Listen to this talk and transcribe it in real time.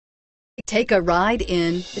Take a ride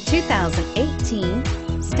in the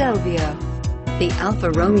 2018 Stelvio. The Alfa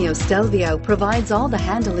Romeo Stelvio provides all the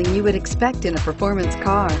handling you would expect in a performance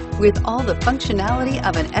car with all the functionality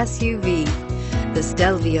of an SUV. The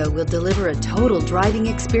Stelvio will deliver a total driving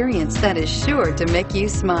experience that is sure to make you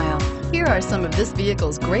smile. Here are some of this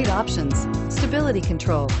vehicle's great options: stability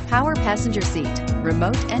control, power passenger seat,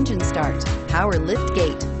 remote engine start, power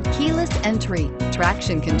liftgate, keyless entry,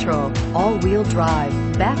 traction control, all-wheel drive,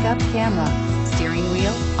 backup camera, steering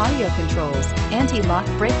wheel audio controls, anti-lock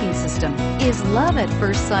braking system. Is love at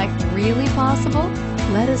first sight really possible?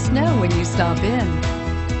 Let us know when you stop in.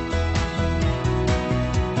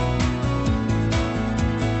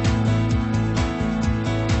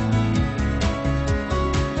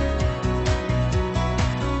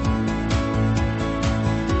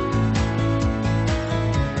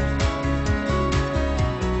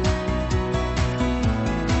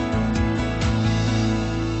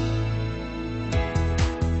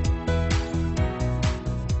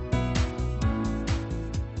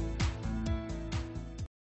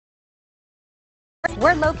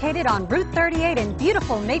 We're located on Route 38 in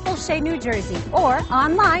beautiful Maple Shade, New Jersey, or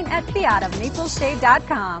online at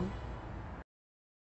fiatofmapleshade.com.